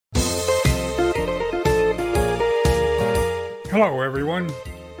Hello, everyone.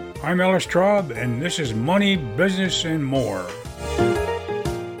 I'm Ellis Traub, and this is Money, Business, and More.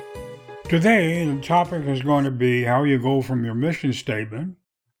 Today, the topic is going to be how you go from your mission statement,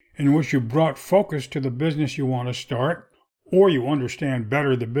 in which you brought focus to the business you want to start, or you understand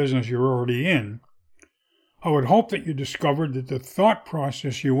better the business you're already in. I would hope that you discovered that the thought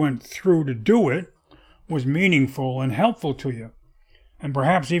process you went through to do it was meaningful and helpful to you, and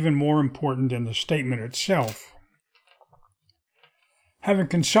perhaps even more important than the statement itself. Having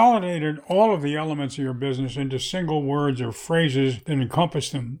consolidated all of the elements of your business into single words or phrases that encompass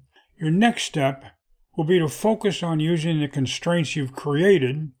them, your next step will be to focus on using the constraints you've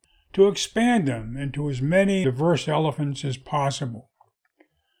created to expand them into as many diverse elements as possible.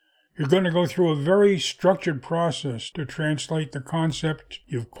 You're going to go through a very structured process to translate the concept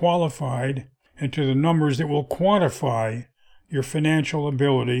you've qualified into the numbers that will quantify your financial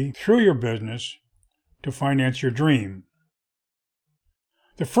ability through your business to finance your dream.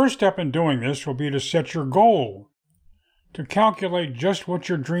 The first step in doing this will be to set your goal, to calculate just what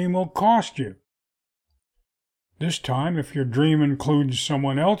your dream will cost you. This time, if your dream includes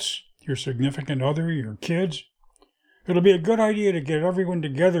someone else, your significant other, your kids, it'll be a good idea to get everyone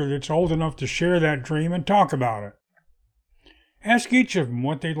together that's old enough to share that dream and talk about it. Ask each of them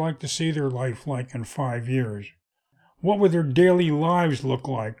what they'd like to see their life like in 5 years. What would their daily lives look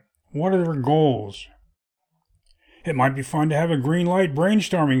like? What are their goals? It might be fun to have a green light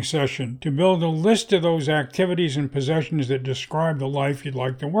brainstorming session to build a list of those activities and possessions that describe the life you'd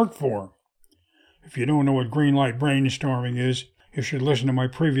like to work for. If you don't know what green light brainstorming is, you should listen to my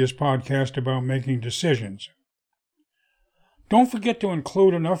previous podcast about making decisions. Don't forget to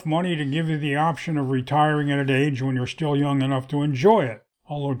include enough money to give you the option of retiring at an age when you're still young enough to enjoy it.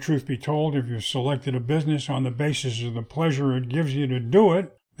 Although, truth be told, if you've selected a business on the basis of the pleasure it gives you to do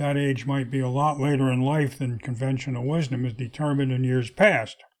it, that age might be a lot later in life than conventional wisdom has determined in years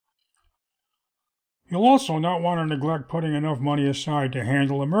past. You'll also not want to neglect putting enough money aside to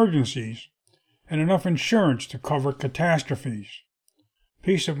handle emergencies and enough insurance to cover catastrophes.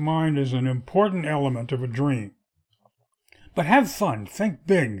 Peace of mind is an important element of a dream. But have fun. Think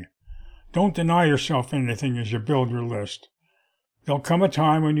big. Don't deny yourself anything as you build your list. There'll come a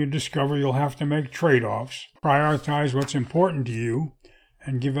time when you discover you'll have to make trade-offs, prioritize what's important to you,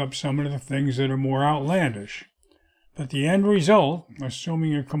 and give up some of the things that are more outlandish. But the end result,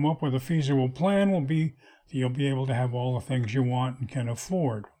 assuming you come up with a feasible plan, will be that you'll be able to have all the things you want and can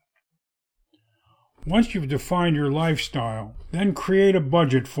afford. Once you've defined your lifestyle, then create a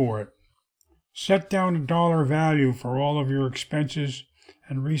budget for it. Set down a dollar value for all of your expenses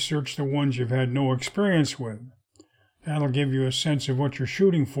and research the ones you've had no experience with. That'll give you a sense of what you're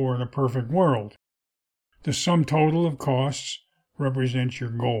shooting for in a perfect world. The sum total of costs represents your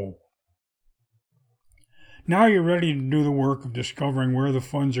goal. Now you're ready to do the work of discovering where the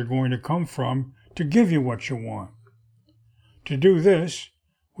funds are going to come from to give you what you want. To do this,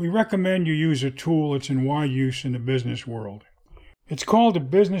 we recommend you use a tool that's in wide use in the business world. It's called a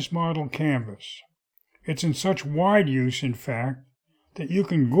business model canvas. It's in such wide use, in fact, that you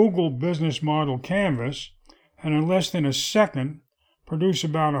can Google business model canvas and in less than a second produce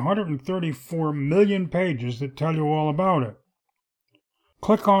about 134 million pages that tell you all about it.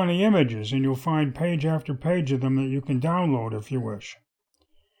 Click on the images and you'll find page after page of them that you can download if you wish.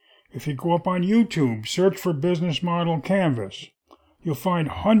 If you go up on YouTube, search for Business Model Canvas, you'll find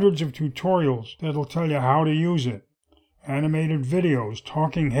hundreds of tutorials that'll tell you how to use it, animated videos,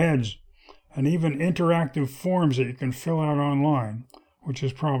 talking heads, and even interactive forms that you can fill out online, which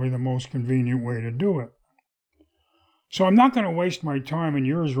is probably the most convenient way to do it. So I'm not going to waste my time and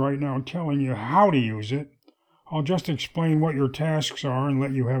yours right now telling you how to use it. I'll just explain what your tasks are and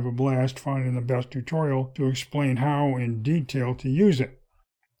let you have a blast finding the best tutorial to explain how in detail to use it.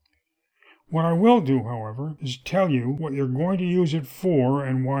 What I will do, however, is tell you what you're going to use it for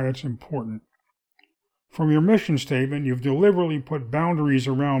and why it's important. From your mission statement, you've deliberately put boundaries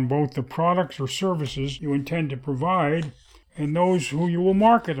around both the products or services you intend to provide and those who you will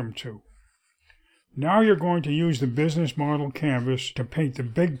market them to. Now you're going to use the business model canvas to paint the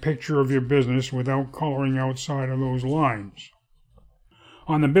big picture of your business without coloring outside of those lines.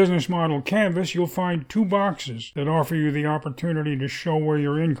 On the business model canvas, you'll find 2 boxes that offer you the opportunity to show where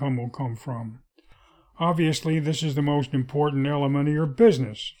your income will come from. Obviously, this is the most important element of your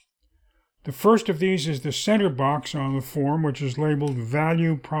business. The first of these is the center box on the form, which is labeled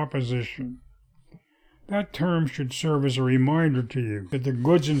Value Proposition. That term should serve as a reminder to you that the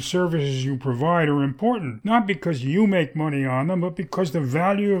goods and services you provide are important, not because you make money on them, but because the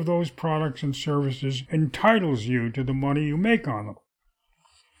value of those products and services entitles you to the money you make on them.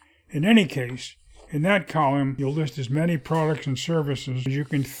 In any case, In that column, you'll list as many products and services as you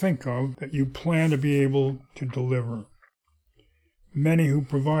can think of that you plan to be able to deliver. Many who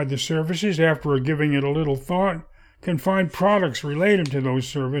provide the services, after giving it a little thought, can find products related to those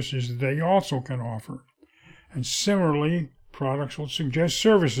services that they also can offer. And similarly, products will suggest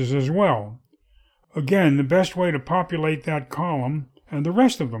services as well. Again, the best way to populate that column, and the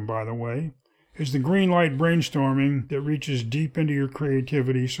rest of them, by the way, is the green light brainstorming that reaches deep into your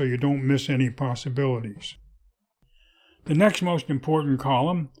creativity so you don't miss any possibilities. The next most important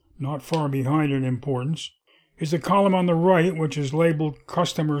column, not far behind in importance, is the column on the right, which is labeled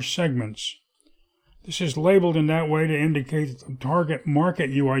Customer Segments. This is labeled in that way to indicate that the target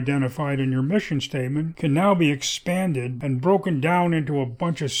market you identified in your mission statement can now be expanded and broken down into a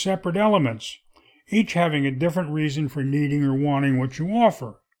bunch of separate elements, each having a different reason for needing or wanting what you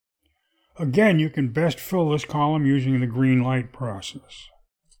offer. Again, you can best fill this column using the green light process.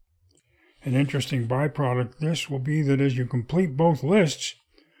 An interesting byproduct of this will be that as you complete both lists,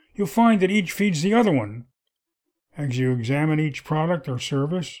 you'll find that each feeds the other one. As you examine each product or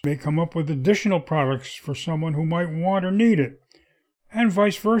service, you may come up with additional products for someone who might want or need it, and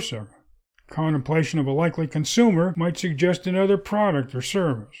vice versa. Contemplation of a likely consumer might suggest another product or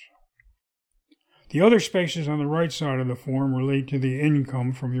service. The other spaces on the right side of the form relate to the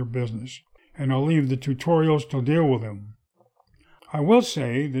income from your business, and I'll leave the tutorials to deal with them. I will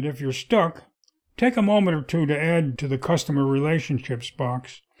say that if you're stuck, take a moment or two to add to the customer relationships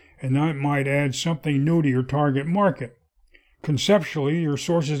box, and that might add something new to your target market. Conceptually, your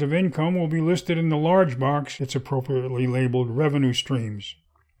sources of income will be listed in the large box that's appropriately labeled Revenue Streams.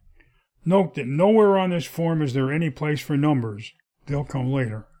 Note that nowhere on this form is there any place for numbers. They'll come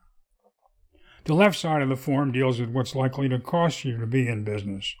later. The left side of the form deals with what's likely to cost you to be in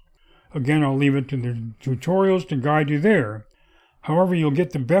business. Again, I'll leave it to the tutorials to guide you there. However, you'll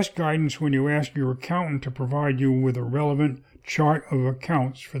get the best guidance when you ask your accountant to provide you with a relevant chart of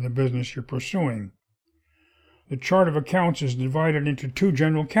accounts for the business you're pursuing. The chart of accounts is divided into two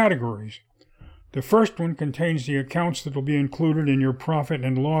general categories. The first one contains the accounts that will be included in your profit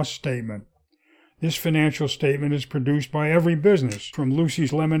and loss statement. This financial statement is produced by every business, from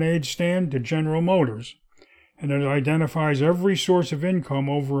Lucy's lemonade stand to General Motors, and it identifies every source of income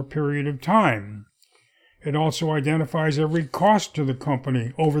over a period of time. It also identifies every cost to the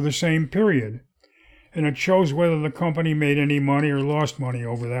company over the same period, and it shows whether the company made any money or lost money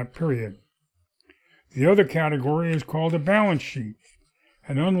over that period. The other category is called a balance sheet,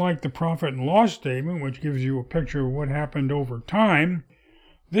 and unlike the profit and loss statement, which gives you a picture of what happened over time,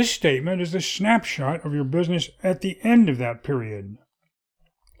 this statement is a snapshot of your business at the end of that period.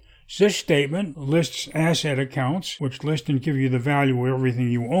 This statement lists asset accounts, which list and give you the value of everything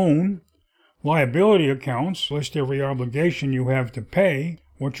you own. Liability accounts list every obligation you have to pay,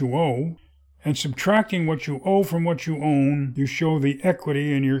 what you owe. And subtracting what you owe from what you own, you show the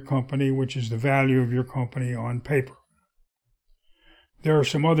equity in your company, which is the value of your company on paper. There are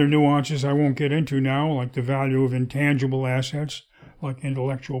some other nuances I won't get into now, like the value of intangible assets, like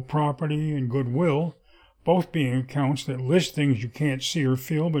intellectual property and goodwill, both being accounts that list things you can't see or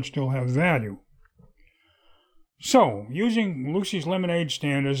feel but still have value. So, using Lucy's lemonade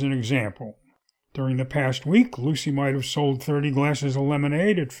stand as an example, during the past week, Lucy might have sold 30 glasses of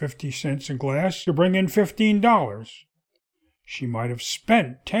lemonade at 50 cents a glass to bring in $15. She might have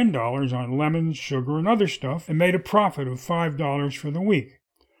spent $10 on lemons, sugar, and other stuff and made a profit of $5 for the week.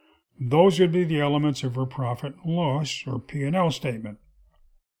 Those would be the elements of her profit and loss, or P&L statement.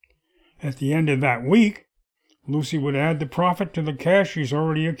 At the end of that week, Lucy would add the profit to the cash she's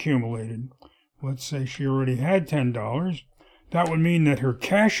already accumulated. Let's say she already had $10. That would mean that her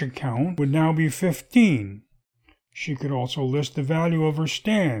cash account would now be $15. She could also list the value of her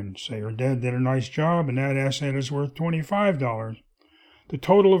stand. Say her dad did a nice job and that asset is worth $25. The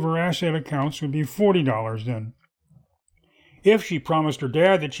total of her asset accounts would be $40 then. If she promised her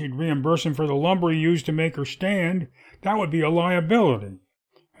dad that she'd reimburse him for the lumber he used to make her stand, that would be a liability,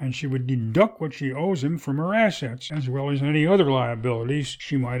 and she would deduct what she owes him from her assets, as well as any other liabilities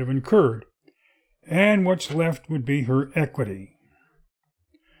she might have incurred. And what's left would be her equity.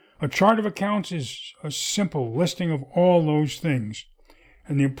 A chart of accounts is a simple listing of all those things,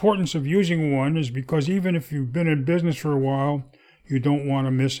 and the importance of using one is because even if you've been in business for a while, you don't want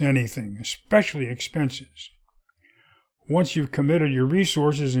to miss anything, especially expenses. Once you've committed your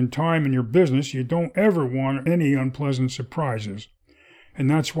resources and time in your business, you don't ever want any unpleasant surprises. And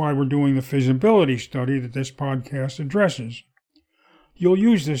that's why we're doing the feasibility study that this podcast addresses. You'll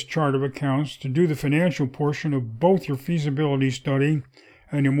use this chart of accounts to do the financial portion of both your feasibility study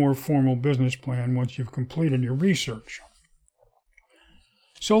and your more formal business plan once you've completed your research.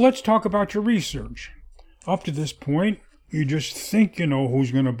 So let's talk about your research. Up to this point, you just think you know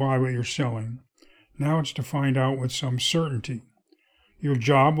who's going to buy what you're selling. Now it's to find out with some certainty. Your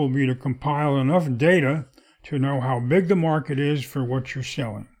job will be to compile enough data to know how big the market is for what you're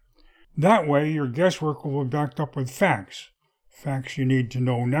selling. That way, your guesswork will be backed up with facts. Facts you need to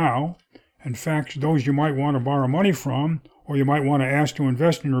know now, and facts those you might want to borrow money from or you might want to ask to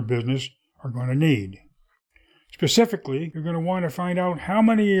invest in your business are going to need. Specifically, you're going to want to find out how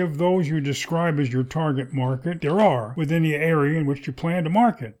many of those you describe as your target market there are within the area in which you plan to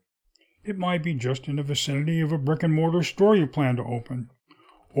market. It might be just in the vicinity of a brick-and-mortar store you plan to open,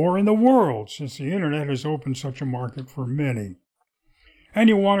 or in the world, since the internet has opened such a market for many. And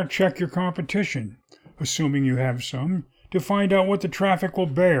you want to check your competition, assuming you have some, to find out what the traffic will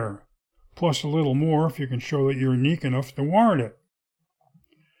bear, plus a little more if you can show that you're unique enough to warrant it.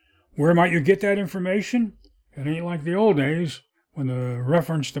 Where might you get that information? It ain't like the old days, when the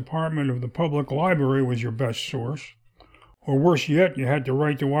reference department of the public library was your best source. Or worse yet, you had to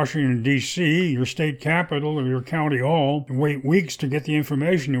write to Washington, D.C., your state capital, or your county hall, and wait weeks to get the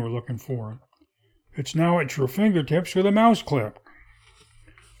information you were looking for. It's now at your fingertips with a mouse click.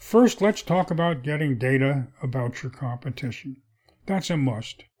 First, let's talk about getting data about your competition. That's a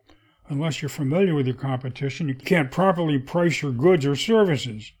must. Unless you're familiar with your competition, you can't properly price your goods or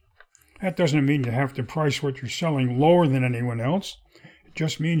services. That doesn't mean you have to price what you're selling lower than anyone else. It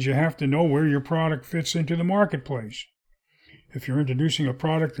just means you have to know where your product fits into the marketplace. If you're introducing a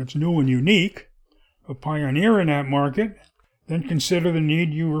product that's new and unique, a pioneer in that market, then consider the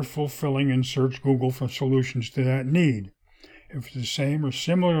need you are fulfilling and search Google for solutions to that need. If it's the same or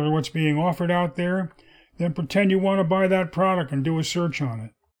similar to what's being offered out there, then pretend you want to buy that product and do a search on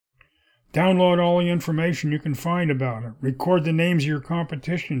it. Download all the information you can find about it. Record the names of your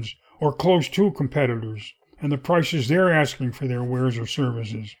competitions or close to competitors and the prices they're asking for their wares or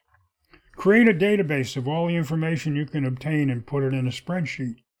services. Create a database of all the information you can obtain and put it in a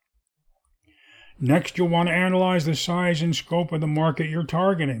spreadsheet. Next, you'll want to analyze the size and scope of the market you're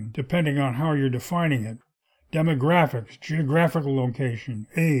targeting, depending on how you're defining it. Demographics, geographical location,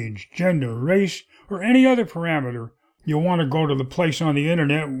 age, gender, race, or any other parameter. You'll want to go to the place on the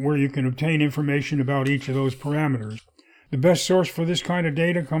internet where you can obtain information about each of those parameters. The best source for this kind of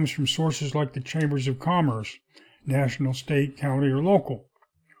data comes from sources like the Chambers of Commerce, national, state, county, or local.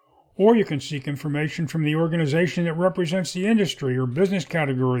 Or you can seek information from the organization that represents the industry or business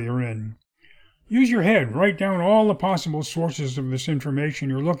category you're in. Use your head, write down all the possible sources of this information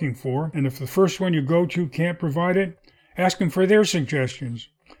you're looking for, and if the first one you go to can't provide it, ask them for their suggestions.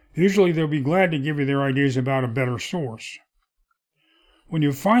 Usually they'll be glad to give you their ideas about a better source. When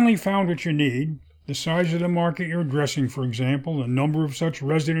you've finally found what you need, the size of the market you're addressing, for example, the number of such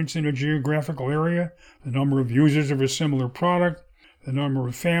residents in a geographical area, the number of users of a similar product, the number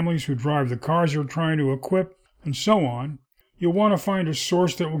of families who drive the cars you're trying to equip, and so on, you'll want to find a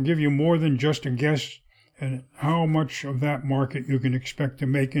source that will give you more than just a guess at how much of that market you can expect to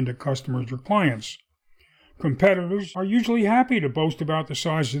make into customers or clients. Competitors are usually happy to boast about the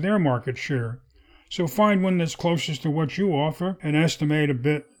size of their market share, so find one that's closest to what you offer and estimate a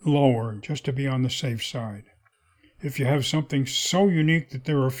bit lower, just to be on the safe side. If you have something so unique that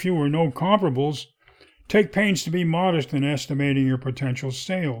there are few or no comparables, take pains to be modest in estimating your potential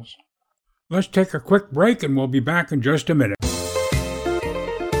sales. Let's take a quick break and we'll be back in just a minute.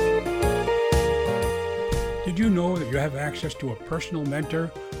 Did you know that you have access to a personal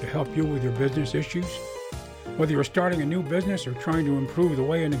mentor to help you with your business issues? Whether you're starting a new business or trying to improve the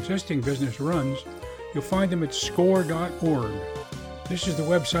way an existing business runs, you'll find them at SCORE.org. This is the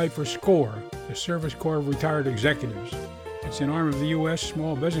website for SCORE, the Service Corps of Retired Executives. It's an arm of the U.S.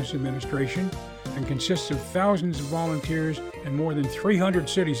 Small Business Administration and consists of thousands of volunteers in more than 300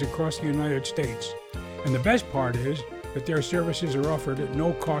 cities across the United States. And the best part is that their services are offered at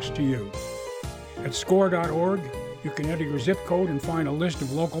no cost to you. At SCORE.org, you can enter your zip code and find a list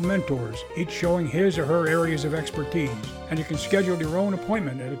of local mentors, each showing his or her areas of expertise, and you can schedule your own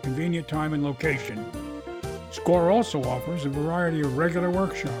appointment at a convenient time and location. SCORE also offers a variety of regular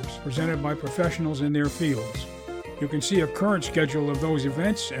workshops presented by professionals in their fields. You can see a current schedule of those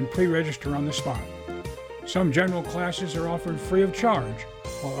events and pre-register on the spot. Some general classes are offered free of charge,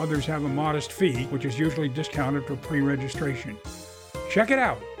 while others have a modest fee, which is usually discounted for pre-registration. Check it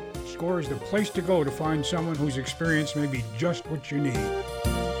out. SCORE is the place to go to find someone whose experience may be just what you need.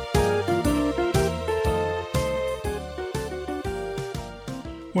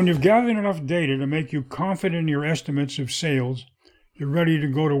 When you've gathered enough data to make you confident in your estimates of sales, you're ready to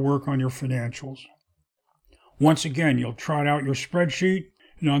go to work on your financials. Once again, you'll trot out your spreadsheet,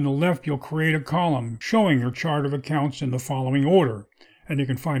 and on the left you'll create a column showing your chart of accounts in the following order, and you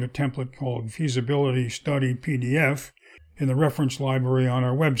can find a template called Feasibility Study PDF in the reference library on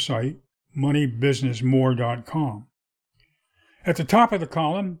our website, moneybusinessmore.com. At the top of the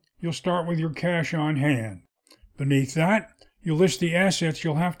column, you'll start with your cash on hand. Beneath that, you'll list the assets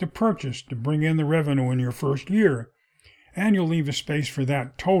you'll have to purchase to bring in the revenue in your first year, and you'll leave a space for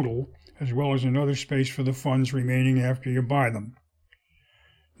that total, as well as another space for the funds remaining after you buy them.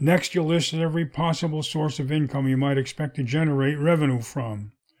 Next, you'll list every possible source of income you might expect to generate revenue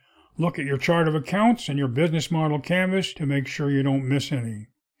from. Look at your chart of accounts and your business model canvas to make sure you don't miss any.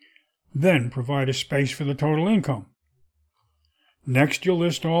 Then provide a space for the total income. Next, you'll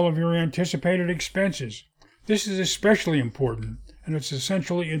list all of your anticipated expenses. This is especially important, and it's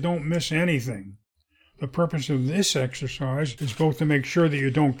essential that you don't miss anything. The purpose of this exercise is both to make sure that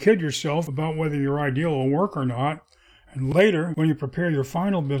you don't kid yourself about whether your idea will work or not, and later, when you prepare your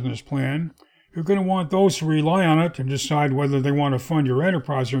final business plan, you're going to want those who rely on it to decide whether they want to fund your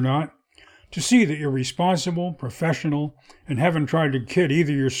enterprise or not, to see that you're responsible, professional, and haven't tried to kid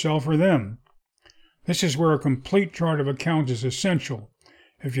either yourself or them. This is where a complete chart of accounts is essential.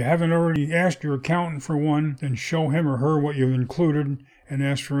 If you haven't already asked your accountant for one, then show him or her what you've included and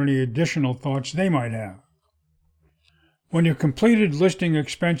ask for any additional thoughts they might have. When you've completed listing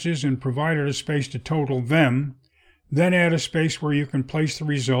expenses and provided a space to total them, then add a space where you can place the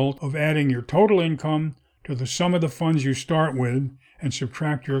result of adding your total income to the sum of the funds you start with and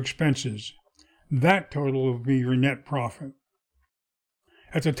subtract your expenses. That total will be your net profit.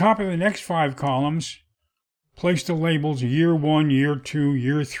 At the top of the next 5 columns, place the labels Year 1, Year 2,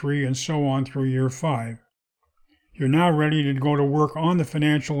 Year 3, and so on through Year 5. You're now ready to go to work on the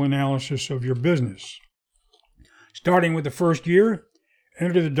financial analysis of your business. Starting with the first year,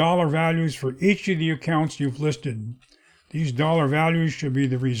 enter the dollar values for each of the accounts you've listed. These dollar values should be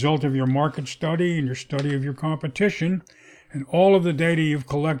the result of your market study and your study of your competition, and all of the data you've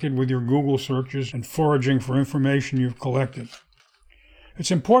collected with your Google searches and foraging for information you've collected.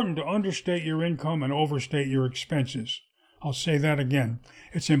 It's important to understate your income and overstate your expenses. I'll say that again.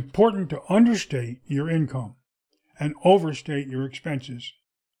 It's important to understate your income and overstate your expenses.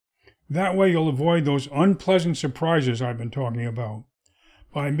 That way you'll avoid those unpleasant surprises I've been talking about.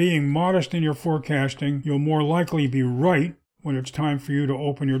 By being modest in your forecasting, you'll more likely be right when it's time for you to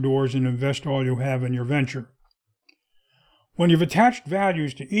open your doors and invest all you have in your venture. When you've attached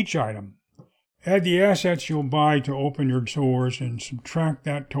values to each item, add the assets you'll buy to open your doors and subtract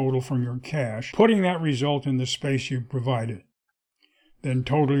that total from your cash, putting that result in the space you've provided. Then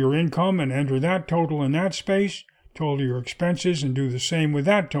total your income and enter that total in that space, total your expenses and do the same with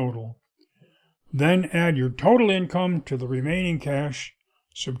that total. Then add your total income to the remaining cash,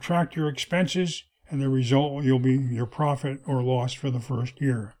 subtract your expenses, and the result will be your profit or loss for the first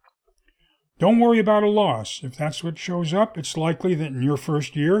year. Don't worry about a loss. If that's what shows up, it's likely that in your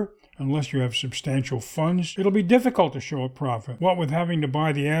first year, unless you have substantial funds, it'll be difficult to show a profit, what with having to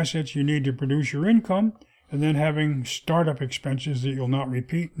buy the assets you need to produce your income, and then having startup expenses that you'll not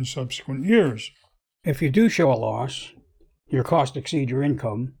repeat in subsequent years. If you do show a loss, your costs exceed your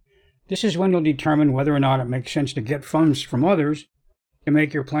income, this is when you'll determine whether or not it makes sense to get funds from others to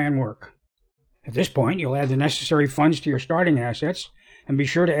make your plan work. At this point, you'll add the necessary funds to your starting assets, and be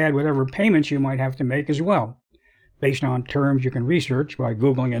sure to add whatever payments you might have to make as well, based on terms you can research by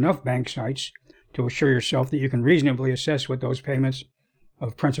Googling enough bank sites to assure yourself that you can reasonably assess what those payments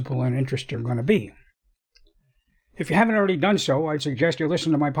of principal and interest are going to be. If you haven't already done so, I'd suggest you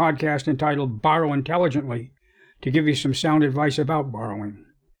listen to my podcast entitled Borrow Intelligently to give you some sound advice about borrowing.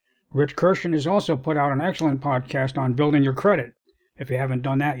 Rich Kirshen has also put out an excellent podcast on building your credit, if you haven't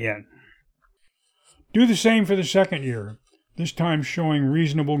done that yet. Do the same for the second year, this time showing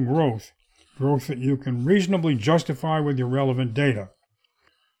reasonable growth that you can reasonably justify with your relevant data.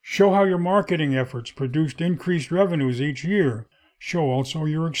 Show how your marketing efforts produced increased revenues each year. Show also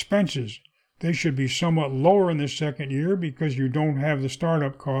your expenses. They should be somewhat lower in the second year because you don't have the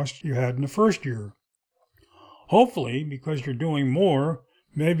startup costs you had in the first year. Hopefully, because you're doing more,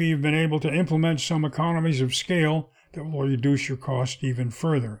 maybe you've been able to implement some economies of scale that will reduce your costs even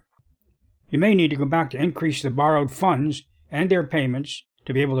further. You may need to go back to increase the borrowed funds and their payments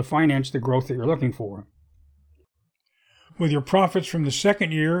to be able to finance the growth that you're looking for. With your profits from the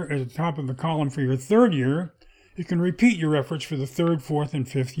second year at the top of the column for your third year, you can repeat your efforts for the third, fourth, and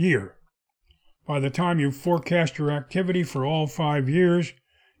fifth year. By the time you forecast your activity for all 5 years,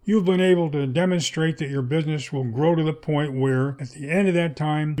 you've been able to demonstrate that your business will grow to the point where, at the end of that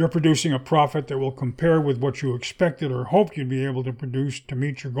time, you're producing a profit that will compare with what you expected or hoped you'd be able to produce to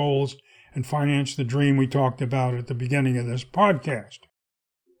meet your goals and finance the dream we talked about at the beginning of this podcast.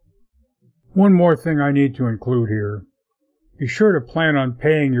 One more thing I need to include here. be sure to plan on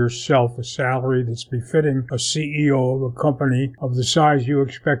paying yourself a salary that's befitting a CEO of a company of the size you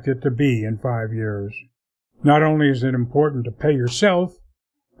expect it to be in 5 years. Not only is it important to pay yourself,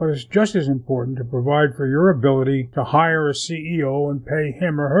 but it's just as important to provide for your ability to hire a CEO and pay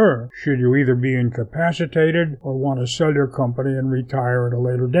him or her should you either be incapacitated or want to sell your company and retire at a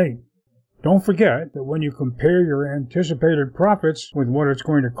later date. Don't forget that when you compare your anticipated profits with what it's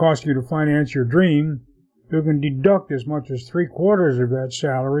going to cost you to finance your dream, you can deduct as much as 3/4 of that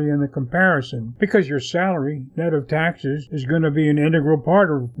salary in the comparison, because your salary, net of taxes, is going to be an integral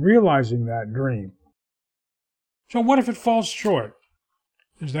part of realizing that dream. So what if it falls short?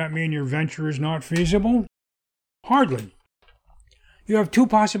 Does that mean your venture is not feasible? Hardly. You have 2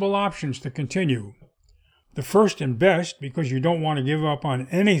 possible options to continue. The first and best, because you don't want to give up on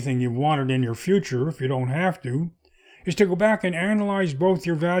anything you've wanted in your future if you don't have to, is to go back and analyze both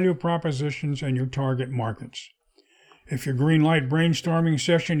your value propositions and your target markets. If your green light brainstorming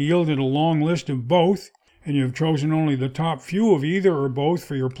session yielded a long list of both, and you have chosen only the top few of either or both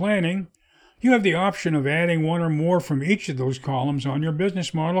for your planning, you have the option of adding one or more from each of those columns on your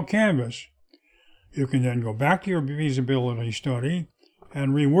business model canvas. You can then go back to your feasibility study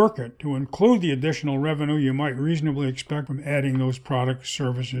and rework it to include the additional revenue you might reasonably expect from adding those products,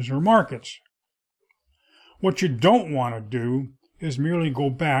 services, or markets. What you don't want to do is merely go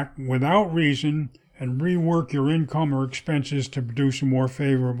back without reason and rework your income or expenses to produce a more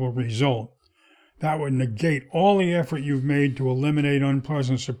favorable result. That would negate all the effort you've made to eliminate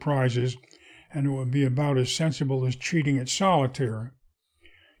unpleasant surprises, and it would be about as sensible as cheating at solitaire.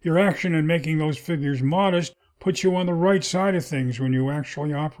 Your action in making those figures modest puts you on the right side of things when you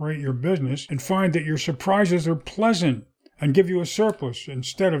actually operate your business and find that your surprises are pleasant and give you a surplus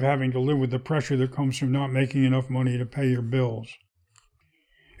instead of having to live with the pressure that comes from not making enough money to pay your bills.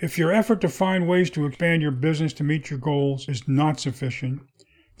 If your effort to find ways to expand your business to meet your goals is not sufficient,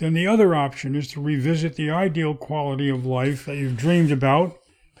 then the other option is to revisit the ideal quality of life that you've dreamed about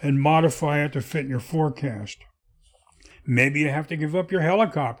and modify it to fit your forecast. Maybe you have to give up your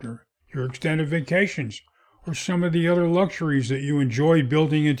helicopter, your extended vacations, or some of the other luxuries that you enjoy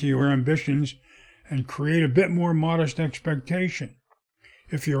building into your ambitions, and create a bit more modest expectation.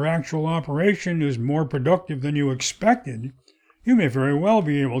 If your actual operation is more productive than you expected, you may very well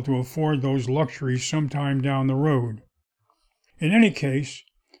be able to afford those luxuries sometime down the road. In any case,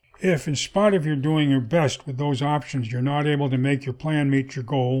 if, in spite of your doing your best with those options, you're not able to make your plan meet your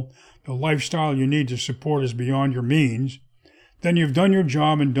goal, the lifestyle you need to support is beyond your means, then you've done your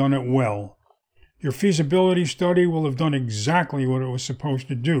job and done it well. Your feasibility study will have done exactly what it was supposed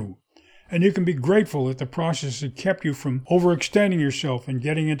to do, and you can be grateful that the process had kept you from overextending yourself and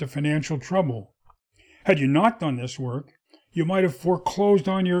getting into financial trouble. Had you not done this work, you might have foreclosed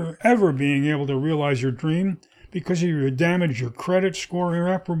on your ever being able to realize your dream because you had damaged your credit score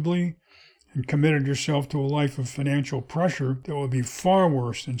irreparably and committed yourself to a life of financial pressure that would be far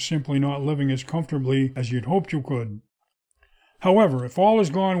worse than simply not living as comfortably as you'd hoped you could. However, if all has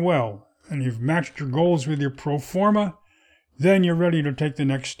gone well and you've matched your goals with your pro forma, then you're ready to take the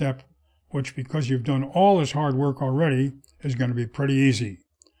next step, which, because you've done all this hard work already, is going to be pretty easy.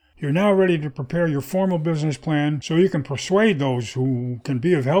 You're now ready to prepare your formal business plan so you can persuade those who can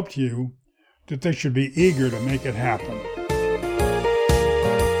be of help to you that they should be eager to make it happen.